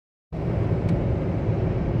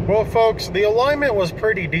Well, folks, the alignment was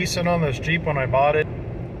pretty decent on this Jeep when I bought it.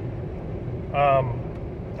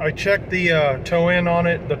 I checked the toe-in on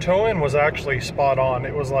it. The toe-in was actually spot on.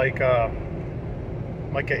 It was like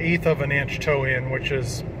an eighth of an inch toe-in, which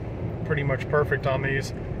is pretty much perfect on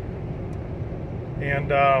these. And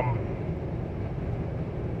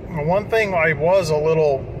one thing I was a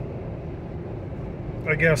little,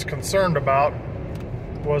 I guess, concerned about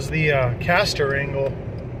was the caster angle.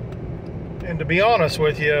 And to be honest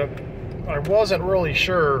with you, I wasn't really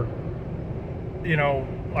sure, you know,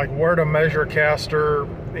 like where to measure caster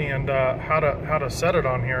and how to set it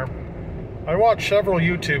on here. I watched several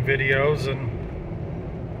YouTube videos, and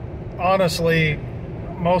honestly,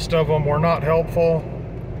 most of them were not helpful.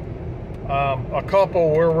 A couple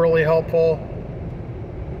were really helpful.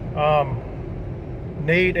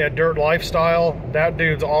 Nate at Dirt Lifestyle, that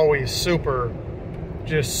dude's always super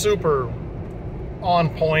on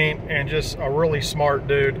point and just a really smart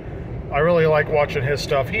dude. I really like watching his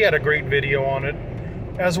stuff. He had a great video on it,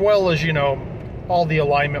 as well as, you know, all the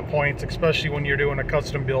alignment points, especially when you're doing a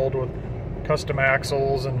custom build with custom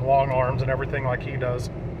axles and long arms and everything like he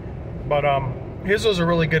does. But his was a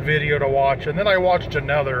really good video to watch. And then I watched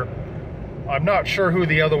another. I'm not sure who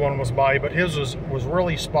the other one was by, but his was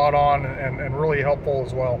really spot on and really helpful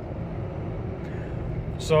as well.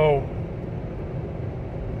 So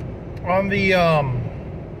on the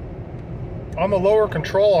lower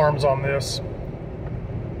control arms on this,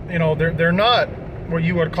 you know, they're not what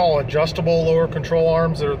you would call adjustable lower control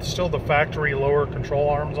arms. They're still the factory lower control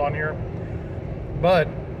arms on here, but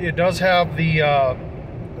it does have the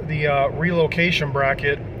relocation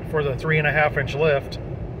bracket for the 3.5 inch lift,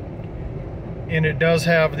 and it does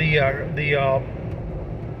have the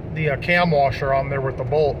cam washer on there with the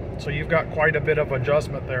bolt, so you've got quite a bit of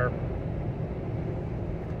adjustment there.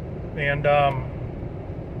 And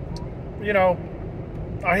you know,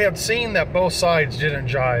 I had seen that both sides didn't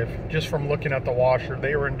jive just from looking at the washer.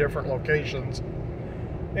 They were in different locations.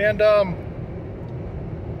 And,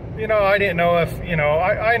 you know, I didn't know if, you know,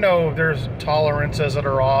 I know there's tolerances that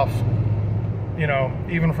are off, you know,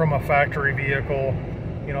 even from a factory vehicle.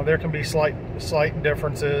 You know, there can be slight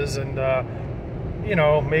differences, and, you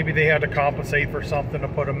know, maybe they had to compensate for something to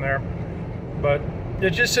put them there. But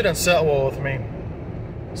it just didn't set well with me.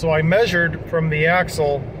 So I measured from the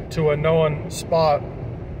axle to a known spot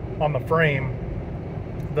on the frame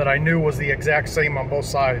that I knew was the exact same on both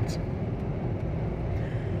sides.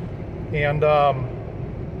 And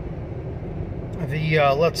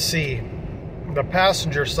let's see, the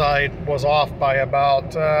passenger side was off by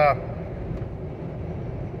about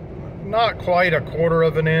not quite 1/4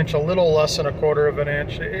 of an inch, a little less than 1/4 of an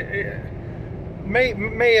inch. It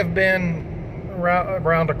may have been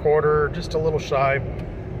around 1/4, just a little shy.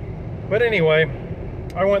 But anyway,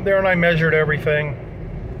 I went there and I measured everything.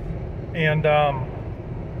 And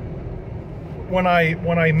when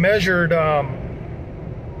I measured to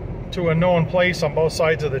a known place on both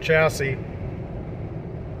sides of the chassis,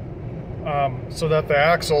 so that the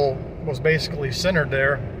axle was basically centered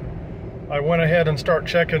there, I went ahead and started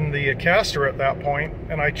checking the caster at that point,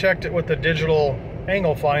 and I checked it with the digital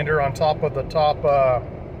angle finder on top of the top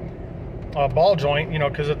ball joint, you know,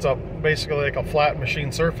 because it's basically like a flat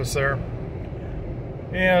machine surface there.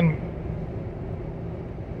 And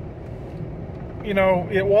you know,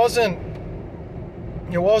 it wasn't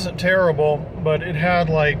terrible, but it had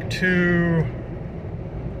like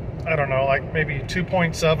I don't know, like maybe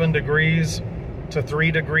 2.7 degrees to 3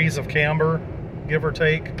 degrees of camber, give or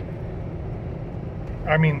take.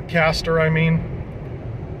 I mean, caster, I mean.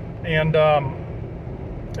 And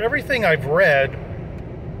everything I've read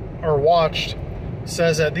or watched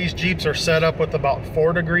says that these Jeeps are set up with about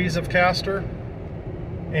 4 degrees of caster.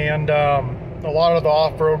 And a lot of the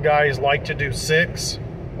off-road guys like to do 6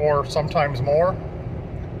 or sometimes more.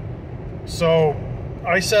 So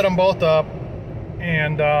I set them both up,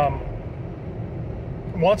 and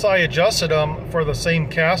once I adjusted them for the same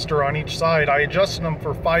caster on each side, I adjusted them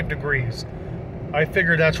for 5 degrees. I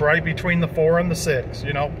figured that's right between the 4 and the 6,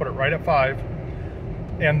 you know, put it right at 5.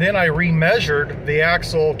 And then I remeasured the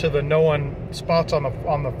axle to the known spots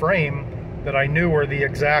on the frame that I knew were the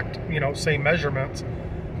exact, you know, same measurements.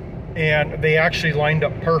 And they actually lined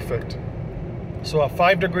up perfect. So a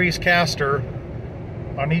 5 degrees caster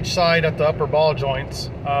on each side at the upper ball joints.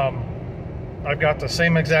 I've got the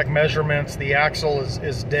same exact measurements. The axle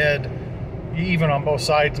is dead even on both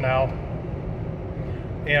sides now.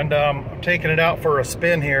 And I'm taking it out for a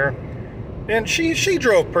spin here. And she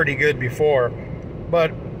drove pretty good before,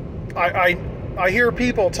 but I hear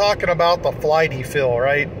people talking about the flighty feel,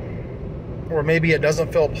 right? Or maybe it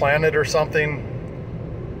doesn't feel planted or something.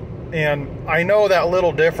 And I know that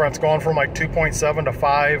little difference going from like 2.7 to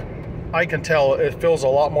 5, I can tell it feels a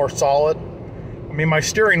lot more solid. I mean, my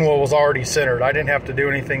steering wheel was already centered. I didn't have to do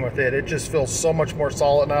anything with it. It just feels so much more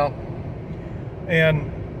solid now.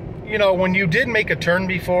 And, you know, when you did make a turn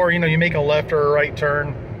before, you know, you make a left or a right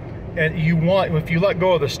turn, and you want, if you let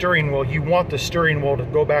go of the steering wheel, you want the steering wheel to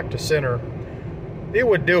go back to center. It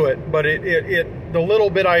would do it, but the little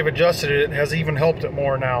bit I've adjusted it has even helped it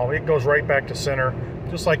more now. It goes right back to center,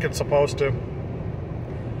 just like it's supposed to.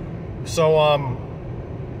 So,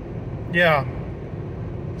 yeah.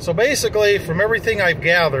 So basically, from everything I've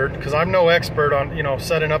gathered, because I'm no expert on, you know,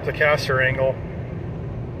 setting up the caster angle.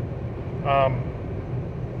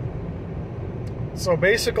 So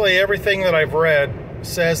basically, everything that I've read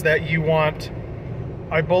says that you want,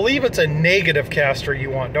 I believe it's a negative caster you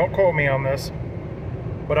want. Don't quote me on this.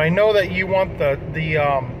 But I know that you want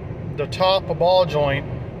the top ball joint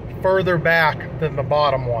further back than the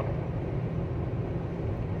bottom one.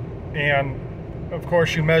 And of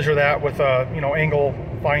course you measure that with a, you know, angle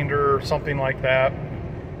finder or something like that.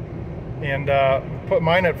 And put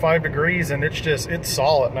mine at 5 degrees, and it's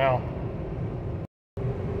solid now.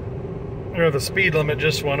 You know, the speed limit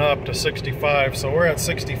just went up to 65, so we're at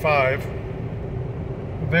 65,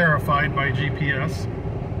 verified by GPS.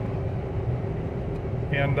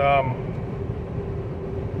 And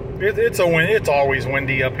it's always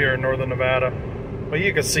windy up here in northern Nevada, but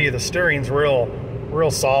you can see the steering's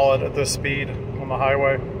real solid at this speed on the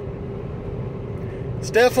highway. It's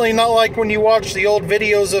definitely not like when you watch the old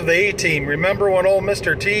videos of the A-Team. Remember when old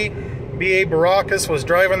Mr. T, B.A. Baracus, was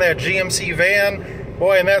driving that GMC van?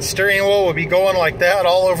 Boy, and that steering wheel would be going like that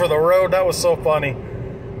all over the road. That was so funny.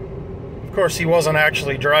 Of course, he wasn't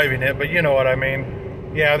actually driving it, but you know what I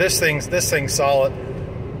mean. Yeah, this thing's solid.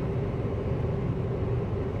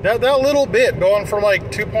 That little bit going from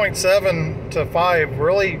like 2.7 to 5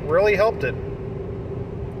 really helped it.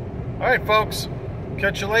 All right, folks.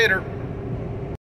 Catch you later.